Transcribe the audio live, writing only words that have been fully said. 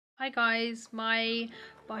Hi guys, my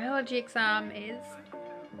biology exam is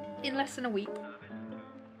in less than a week.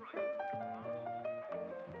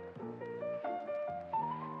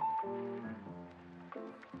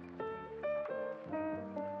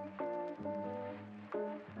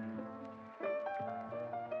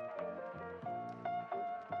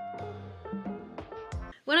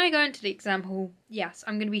 When I go into the exam hall, yes,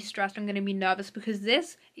 I'm going to be stressed, I'm going to be nervous because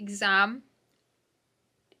this exam,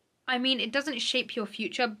 I mean, it doesn't shape your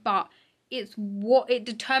future, but it's what it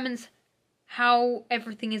determines how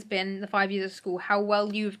everything has been the 5 years of school, how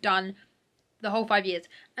well you've done the whole 5 years.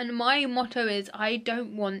 And my motto is I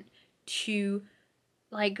don't want to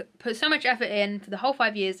put so much effort in for the whole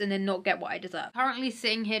 5 years and then not get what I deserve. Currently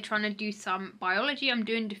sitting here trying to do some biology. I'm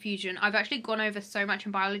doing diffusion. I've actually gone over so much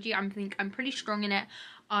in biology. I think I'm pretty strong in it.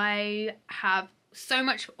 I have so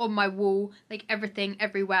much on my wall, like everything,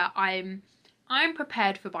 everywhere. I'm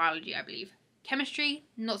prepared for biology, I believe. Chemistry,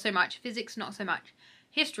 not so much. Physics, not so much.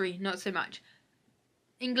 History, not so much.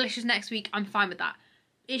 English is next week. I'm fine with that.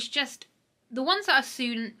 It's just the ones that are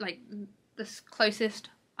soon, like the closest,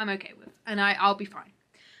 I'm okay with, and I'll be fine.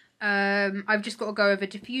 I've just got to go over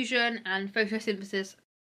diffusion and photosynthesis.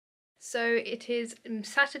 So it is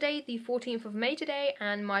Saturday the 14th of May today,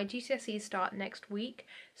 and my GCSEs start next week.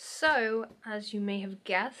 So, as you may have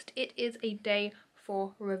guessed, it is a day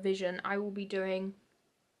for revision. I'll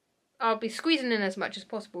be squeezing in as much as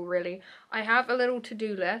possible, really. I have a little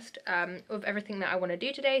to-do list of everything that I want to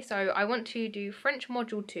do today. So I want to do French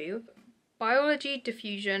Module 2, Biology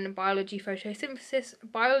Diffusion, Biology Photosynthesis,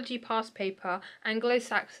 Biology Past Paper,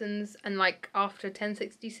 Anglo-Saxons, and after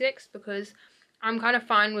 1066, because I'm kind of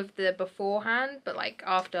fine with the beforehand, but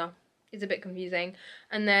after is a bit confusing.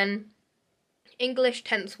 And then English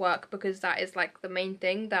tense work, because that is the main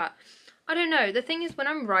thing that, I don't know, the thing is when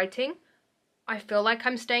I'm writing, I feel like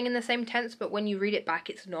I'm staying in the same tense, but when you read it back,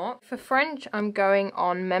 it's not. For French, I'm going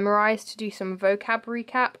on Memorize to do some vocab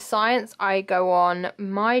recap. Science, I go on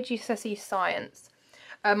my GCSE Science.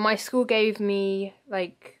 My school gave me,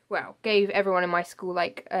 gave everyone in my school,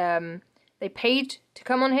 they paid to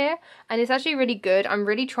come on here, and it's actually really good. I'm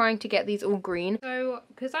really trying to get these all green. So,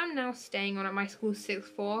 because I'm now staying on at my school's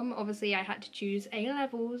sixth form, obviously I had to choose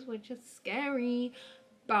A-levels, which is scary,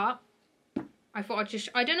 but I thought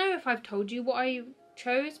I don't know if I've told you what I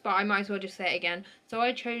chose, but I might as well just say it again. So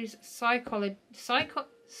I chose psychology.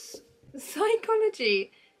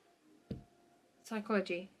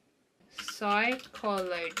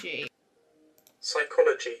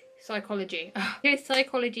 Okay,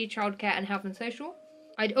 psychology, childcare, and health and social.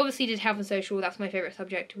 I obviously did health and social. That's my favourite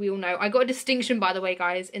subject. We all know. I got a distinction, by the way,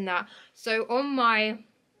 guys, in that. So on my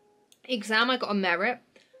exam, I got a merit.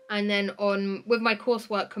 And then with my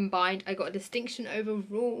coursework combined, I got a distinction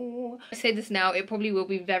overall. I say this now, it probably will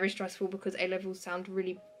be very stressful because A-levels sound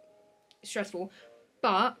really stressful.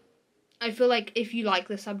 But I feel like if you like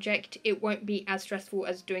the subject, it won't be as stressful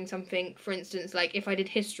as doing something, for instance, if I did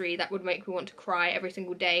history, that would make me want to cry every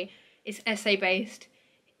single day. It's essay-based.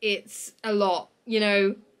 It's a lot,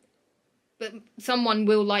 But someone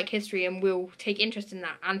will like history and will take interest in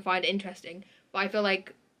that and find it interesting. But I feel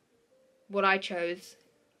like what I chose,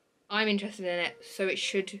 I'm interested in it, so it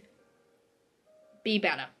should be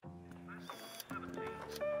better.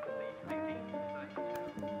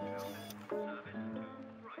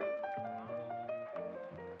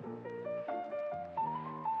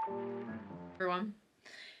 Everyone,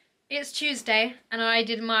 it's Tuesday, and I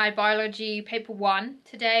did my biology paper 1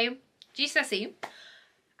 today, GCSE,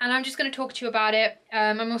 and I'm just going to talk to you about it.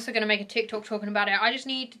 I'm also going to make a TikTok talking about it. I just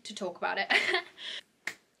need to talk about it.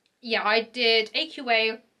 Yeah, I did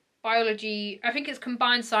AQA, biology, I think it's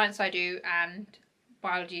combined science I do, and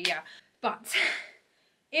biology, yeah. But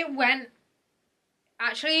it went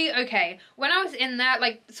actually okay. When I was in there,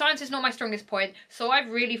 science is not my strongest point, so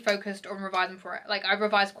I've really focused on revising for it. I've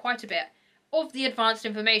revised quite a bit of the advanced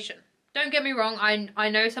information. Don't get me wrong, I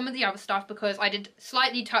know some of the other stuff because I did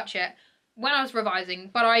slightly touch it when I was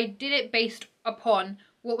revising, but I did it based upon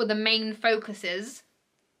what were the main focuses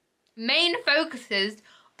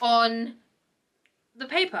on the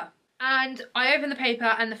paper. And I opened the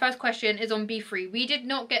paper and the first question is on B3. We did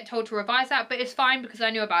not get told to revise that, but it's fine because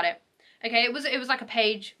I knew about it. Okay, it was like a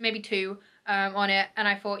page, maybe 2 on it, and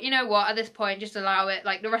I thought, you know what, at this point just allow it.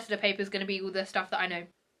 The rest of the paper is going to be all the stuff that I know.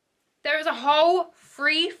 There is a whole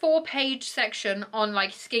 3-4 page section on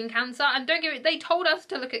skin cancer, and don't get me, they told us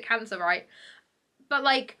to look at cancer, right? But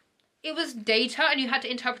it was data and you had to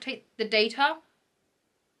interpret the data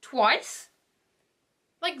twice.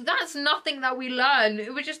 That's nothing that we learn.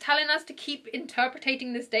 It was just telling us to keep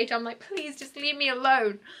interpreting this data. I'm like, please just leave me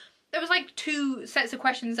alone. there was like 2 sets of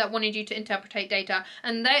questions that wanted you to interpret data,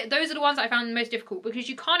 and those are the ones I found the most difficult, because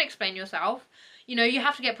you can't explain yourself. You know, you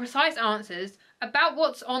have to get precise answers about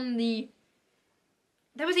what's on the...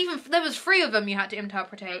 There was 3 of them you had to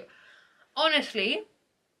interpret. Honestly,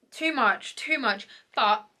 too much.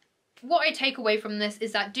 But what I take away from this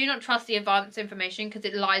is that do not trust the advanced information, because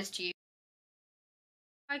it lies to you.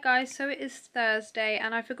 Hi guys, so it is Thursday,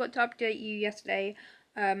 and I forgot to update you yesterday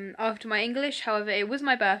after my English. However, it was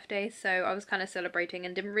my birthday, so I was kind of celebrating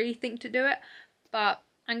and didn't really think to do it. But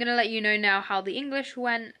I'm going to let you know now how the English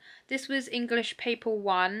went. This was English paper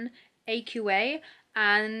 1, AQA,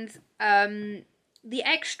 and the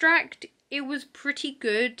extract, it was pretty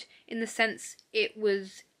good in the sense it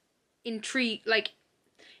was like,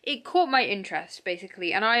 it caught my interest,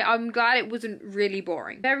 basically, and I'm glad it wasn't really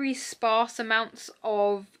boring. Very sparse amounts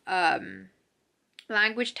of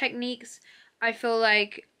language techniques. I feel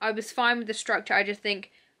like I was fine with the structure. I just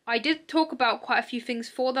think I did talk about quite a few things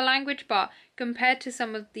for the language, but compared to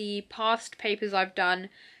some of the past papers I've done,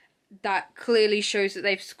 that clearly shows that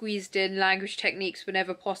they've squeezed in language techniques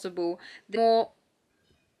whenever possible.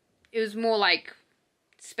 It was more like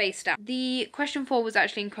spaced out. The question 4 was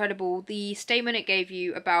actually incredible. The statement it gave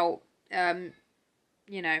you about,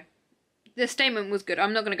 you know, the statement was good.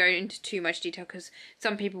 I'm not going to go into too much detail because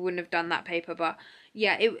some people wouldn't have done that paper, but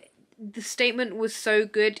yeah, the statement was so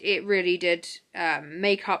good, it really did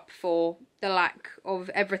make up for the lack of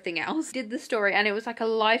everything else. Did the story, and it was like a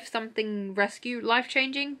life-changing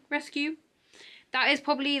rescue. That is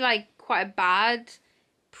probably like quite a bad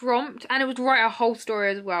prompt, and it was to write a whole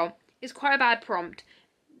story as well. It's quite a bad prompt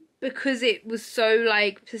because it was so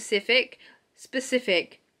like specific.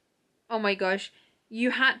 Oh my gosh, you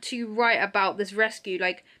had to write about this rescue.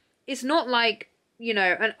 Like, it's not like, you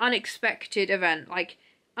know, an unexpected event. Like,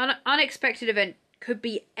 an unexpected event could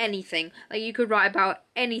be anything. Like, you could write about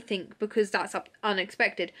anything because that's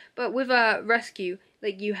unexpected. But with a rescue,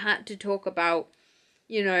 like, you had to talk about,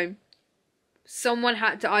 you know, someone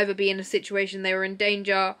had to either be in a situation they were in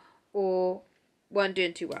danger or weren't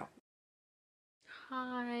doing too well.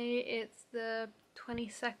 Hi, it's the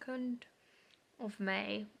 22nd of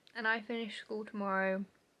May and I finish school tomorrow.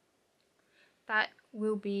 That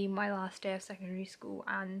will be my last day of secondary school,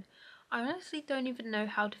 and I honestly don't even know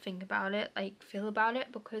how to think about it, like feel about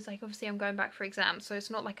it, because like obviously I'm going back for exams, so it's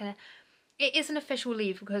not like it is an official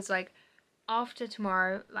leave, because like after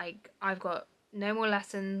tomorrow, like I've got no more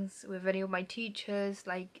lessons with any of my teachers.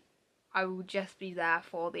 Like, I will just be there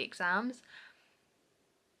for the exams,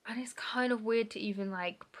 and it's kind of weird to even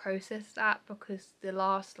like process that, because the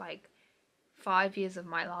last like 5 years of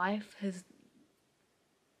my life has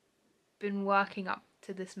been working up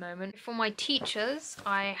to this moment. For my teachers,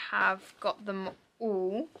 I have got them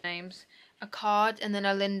all names, a card and then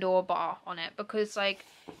a Lindor bar on it, because like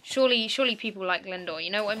surely people like Lindor,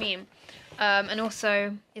 you know what I mean? And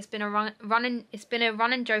also it's been a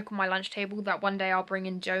running joke on my lunch table that one day I'll bring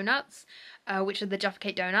in donuts, which are the Jaffa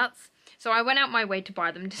Cake donuts. So I went out my way to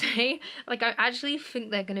buy them today. Like, I actually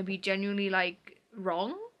think they're gonna be genuinely like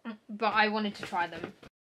wrong, but I wanted to try them.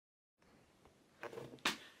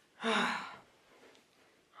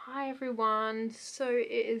 Hi everyone, so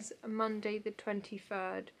it is Monday the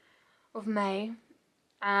 23rd of May,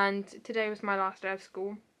 and today was my last day of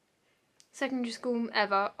school. Secondary school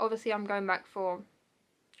ever. Obviously I'm going back for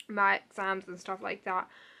my exams and stuff like that,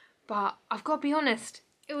 but I've got to be honest,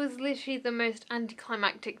 it was literally the most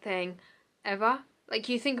anticlimactic thing ever. Like,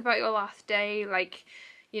 you think about your last day, like,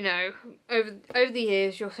 you know, over the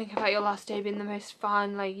years you'll think about your last day being the most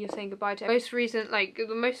fun, like you're saying goodbye to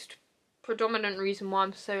the most predominant reason why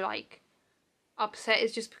I'm so like upset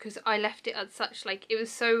is just because I left it at such like, it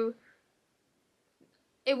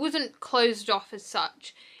wasn't closed off as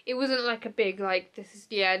such. It wasn't like a big like, this is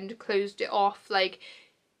the end, closed it off. Like,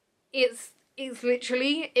 it's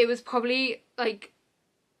literally, it was probably like,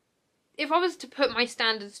 if I was to put my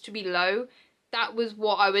standards to be low, that was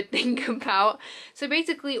what I would think about. So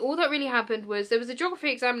basically all that really happened was there was a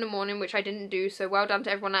geography exam in the morning, which I didn't do, so well done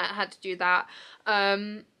to everyone that had to do that.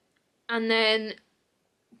 And then,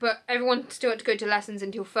 but everyone still had to go to lessons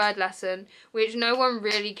until third lesson, which no one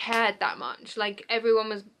really cared that much. Like, everyone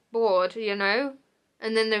was bored, you know?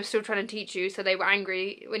 And then they were still trying to teach you, so they were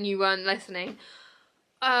angry when you weren't listening.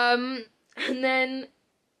 And then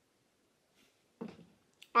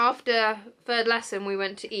after third lesson, we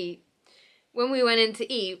went to eat. When we went in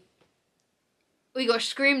to eat, we got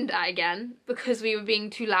screamed at again because we were being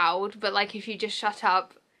too loud, but like, if you just shut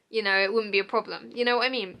up, you know, it wouldn't be a problem. You know what I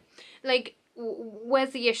mean? Like, where's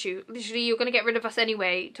the issue? Literally, you're gonna get rid of us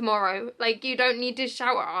anyway tomorrow. Like, you don't need to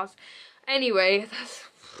shout at us. Anyway, that's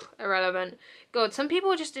irrelevant. God, some people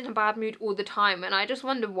are just in a bad mood all the time, and I just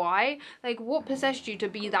wonder why. Like, what possessed you to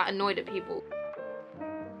be that annoyed at people?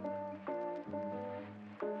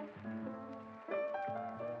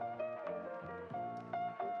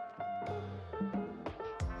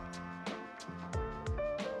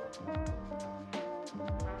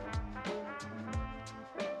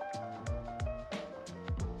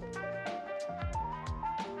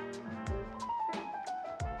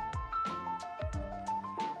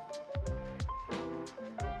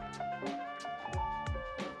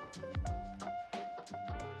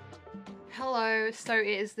 Hello, so it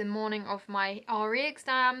is the morning of my RE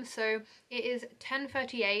exam, so it is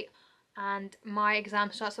 10:38 and my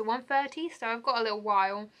exam starts at 1:30, so I've got a little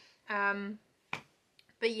while.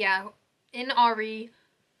 But yeah, in RE,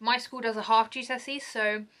 my school does a half GCSE,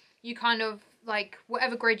 so you kind of, like,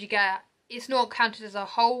 whatever grade you get, it's not counted as a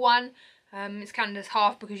whole one, it's counted as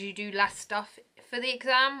half because you do less stuff for the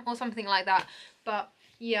exam or something like that. But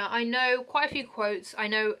yeah, I know quite a few quotes, I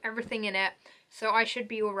know everything in it, so I should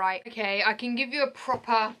be alright. Okay, I can give you a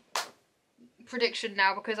proper prediction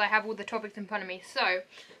now because I have all the topics in front of me. So,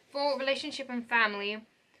 for relationship and family,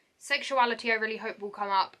 sexuality I really hope will come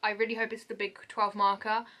up. I really hope it's the big 12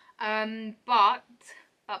 marker. But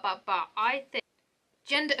I think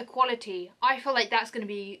gender equality, I feel like that's going to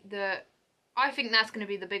be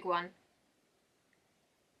the big one.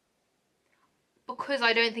 Because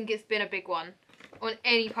I don't think it's been a big one on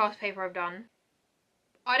any past paper I've done.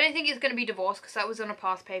 I don't think it's going to be divorce because that was on a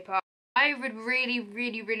past paper. I would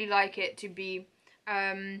really like it to be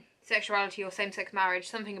sexuality or same-sex marriage,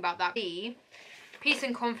 something about that. Peace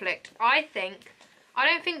and conflict. I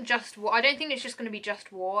don't think just war. I don't think it's just going to be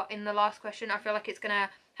just war in the last question. I feel like it's going to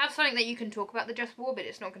have something that you can talk about the just war, but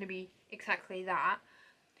it's not going to be exactly that.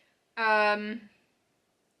 I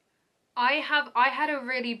had a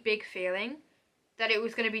really big feeling that it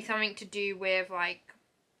was going to be something to do with, like,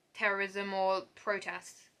 terrorism or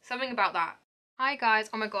protests. Something about that. Hi guys,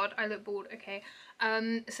 oh my god, I look bored, okay.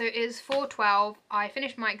 So it's 4:12, I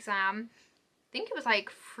finished my exam, I think it was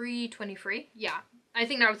like 3:23, yeah, I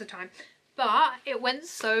think that was the time. But it went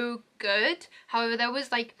so good. However, there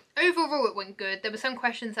was, like, overall it went good. There were some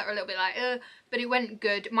questions that were a little bit like, but it went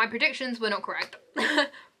good. My predictions were not correct.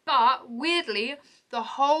 But weirdly, the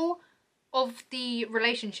whole of the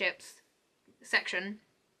relationships section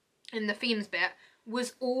in the themes bit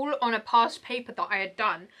was all on a past paper that I had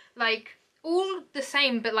done. Like, all the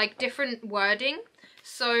same, but, like, different wording.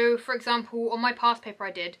 So, for example, on my past paper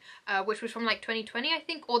I did, which was from, like, 2020, I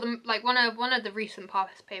think, or the, like, one of the recent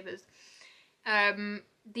past papers,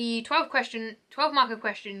 the 12 marker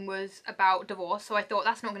question was about divorce, so I thought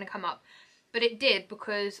that's not going to come up. But it did,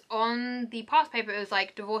 because on the past paper it was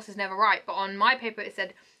like, divorce is never right, but on my paper it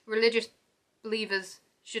said religious believers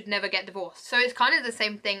should never get divorced. So it's kind of the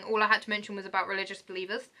same thing. All I had to mention was about religious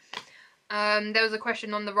believers. There was a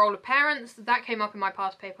question on the role of parents. That came up in my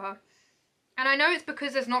past paper. And I know it's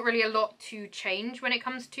because there's not really a lot to change when it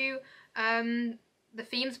comes to the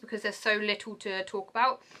themes, because there's so little to talk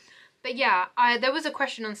about. But yeah, there was a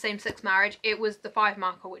question on same-sex marriage. It was the 5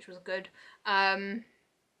 marker, which was good. I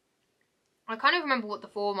can't even remember what the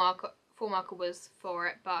 4 marker was for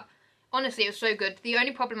it, but honestly, it was so good. The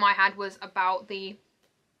only problem I had was about the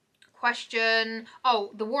question.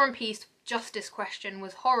 Oh, the War and Peace justice question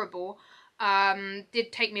was horrible.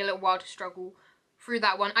 Did take me a little while to struggle through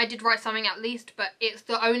that one. I did write something at least, but it's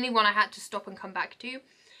the only one I had to stop and come back to.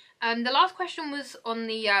 The last question was on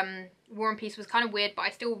the War and Peace, was kind of weird, but I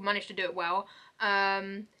still managed to do it well.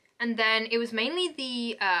 And then it was mainly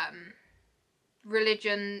the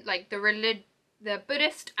religion, like the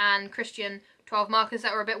Buddhist and Christian 12 markers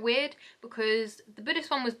that were a bit weird, because the Buddhist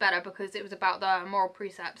one was better because it was about the moral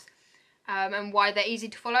precepts and why they're easy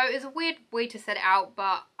to follow. It was a weird way to set it out,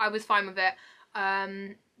 but I was fine with it.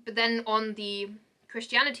 But then on the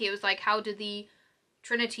Christianity, it was like, how did the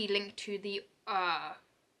Trinity link to the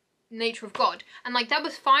nature of God? And, like, that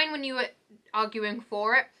was fine when you were arguing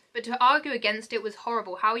for it, but to argue against it was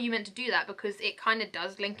horrible. How are you meant to do that? Because it kind of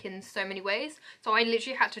does link in so many ways. So I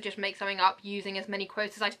literally had to just make something up using as many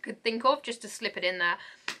quotes as I could think of just to slip it in there.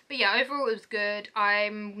 But yeah, overall it was good.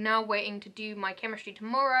 I'm now waiting to do my chemistry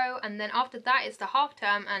tomorrow, and then after that it's the half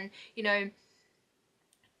term, and, you know,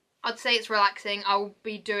 I'd say it's relaxing. I'll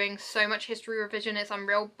be doing so much history revision, it's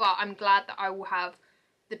unreal, but I'm glad that I will have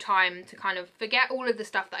the time to kind of forget all of the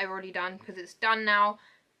stuff that I've already done, because it's done now.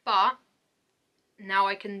 But now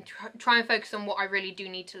I can try and focus on what I really do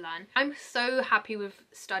need to learn. I'm so happy with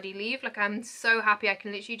study leave. Like, I'm so happy I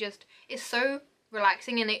can literally just, it's so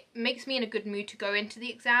relaxing, and it makes me in a good mood to go into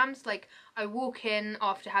the exams. Like, I walk in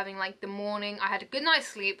after having, like, the morning, I had a good night's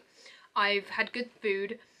sleep, I've had good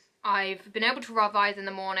food, I've been able to revise in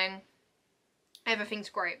the morning. Everything's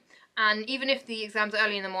great. And even if the exam's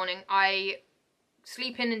early in the morning, I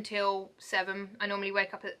sleep in until 7. I normally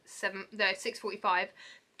wake up at 6:45,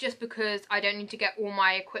 just because I don't need to get all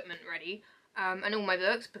my equipment ready and all my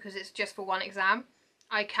books, because it's just for one exam.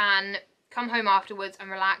 I can come home afterwards and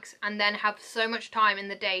relax, and then have so much time in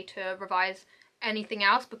the day to revise anything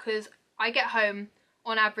else, because I get home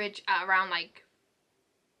on average at around like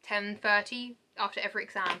 10:30 after every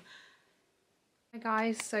exam. Hi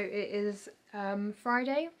guys, so it is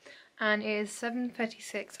Friday and it is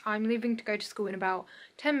 7:36. I'm leaving to go to school in about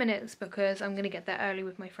 10 minutes because I'm going to get there early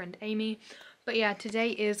with my friend Amy. But yeah, today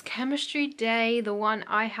is chemistry day, the one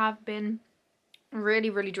I have been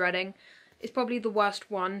really dreading. It's probably the worst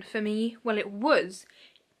one for me. Well, it was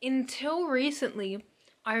until recently.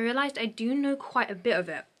 I realised I do know quite a bit of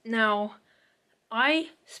it. Now, I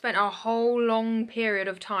spent a whole long period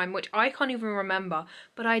of time, which I can't even remember,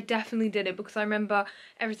 but I definitely did it because I remember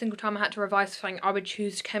every single time I had to revise something, I would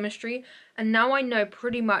choose chemistry, and now I know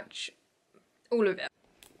pretty much all of it.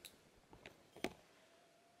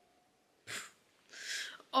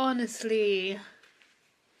 Honestly,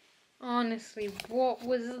 what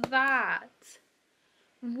was that?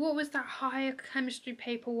 What was that higher chemistry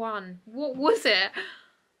paper one? What was it?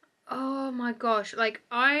 Oh my gosh, like,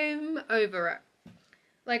 I'm over it.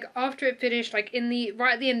 Like, after it finished, like,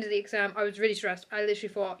 right at the end of the exam, I was really stressed. I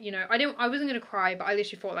literally thought, you know, I wasn't gonna cry, but I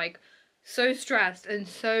literally thought, like, so stressed and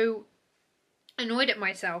so annoyed at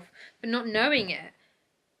myself for not knowing it.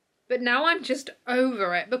 But now I'm just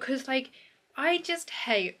over it, because, like, I just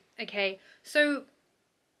hate, okay, so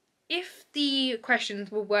if the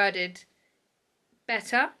questions were worded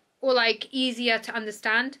better or, like, easier to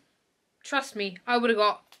understand, trust me, I would have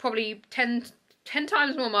got probably 10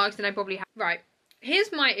 times more marks than I probably have. Right.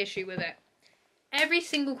 Here's my issue with it. Every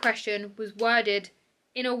single question was worded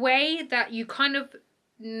in a way that you kind of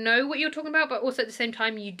know what you're talking about, but also at the same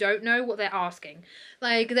time you don't know what they're asking.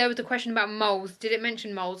 Like, there was a question about moles. Did it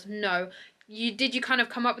mention moles? No. Did you kind of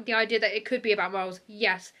come up with the idea that it could be about moles?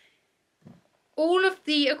 Yes. All of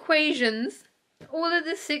the equations, all of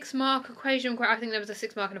the 6-mark equation, I think there was a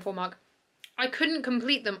 6-mark and a 4-mark, I couldn't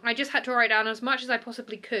complete them. I just had to write down as much as I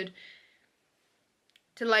possibly could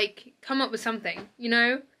to, like, come up with something, you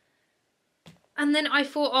know? And then I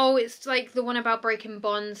thought, oh, it's like the one about breaking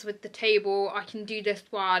bonds with the table, I can do this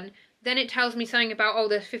one. Then it tells me something about, oh,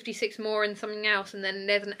 there's 56 more and something else, and then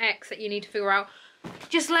there's an X that you need to figure out.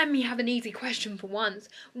 Just let me have an easy question for once.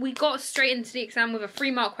 We got straight into the exam with a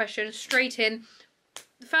 3-mark question, straight in.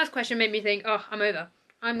 The first question made me think, oh, I'm over.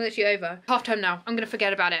 I'm literally over. Half term now. I'm going to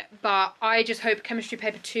forget about it. But I just hope chemistry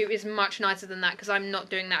paper 2 is much nicer than that, because I'm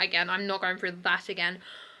not doing that again. I'm not going through that again.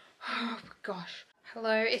 Oh, gosh.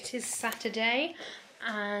 Hello, it is Saturday,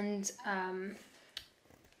 and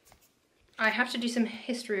I have to do some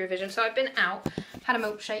history revision. So I've been out, had a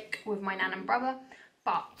milkshake with my nan and brother,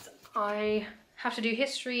 but I have to do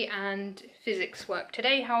history and physics work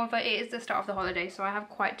today. However, it is the start of the holiday, so I have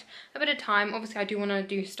quite a bit of time. Obviously, I do want to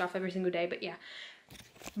do stuff every single day, but yeah.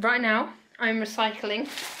 Right now, I'm recycling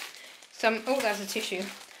some, oh, there's a tissue.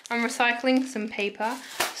 I'm recycling some paper.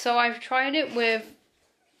 So I've tried it with,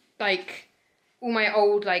 like, all my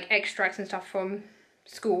old, like, extracts and stuff from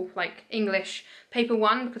school, like English paper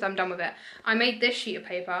 1, because I'm done with it. I made this sheet of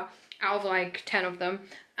paper out of, like, 10 of them.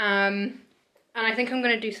 And I think I'm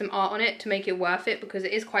going to do some art on it to make it worth it, because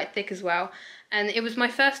it is quite thick as well. And it was my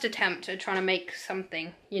first attempt at trying to make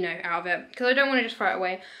something, you know, out of it, because I don't want to just throw it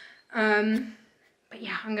away. But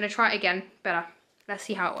yeah, I'm going to try it again better. Let's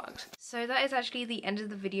see how it works. So that is actually the end of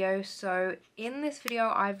the video. So in this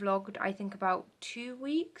video, I vlogged, I think, about 2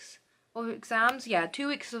 weeks of exams. Yeah, 2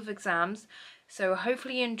 weeks of exams. So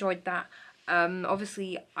hopefully you enjoyed that.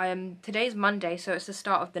 Obviously, today's Monday, so it's the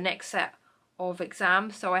start of the next set of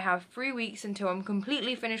exams. So I have 3 weeks until I'm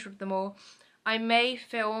completely finished with them all. I may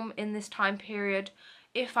film in this time period.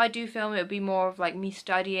 If I do film, it would be more of like me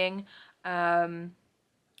studying.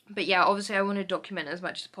 But yeah, obviously I want to document as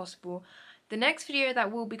much as possible. The next video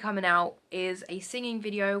that will be coming out is a singing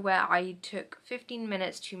video where I took 15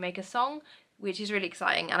 minutes to make a song, which is really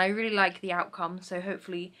exciting, and I really like the outcome, so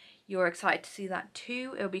hopefully you're excited to see that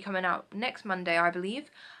too. It'll be coming out next Monday, I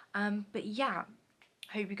believe. But yeah,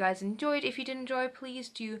 hope you guys enjoyed. If you did enjoy, please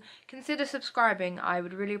do consider subscribing. I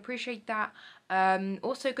would really appreciate that.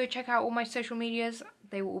 Also, go check out all my social medias.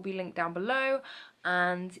 They will all be linked down below.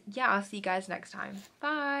 And yeah, I'll see you guys next time.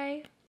 Bye!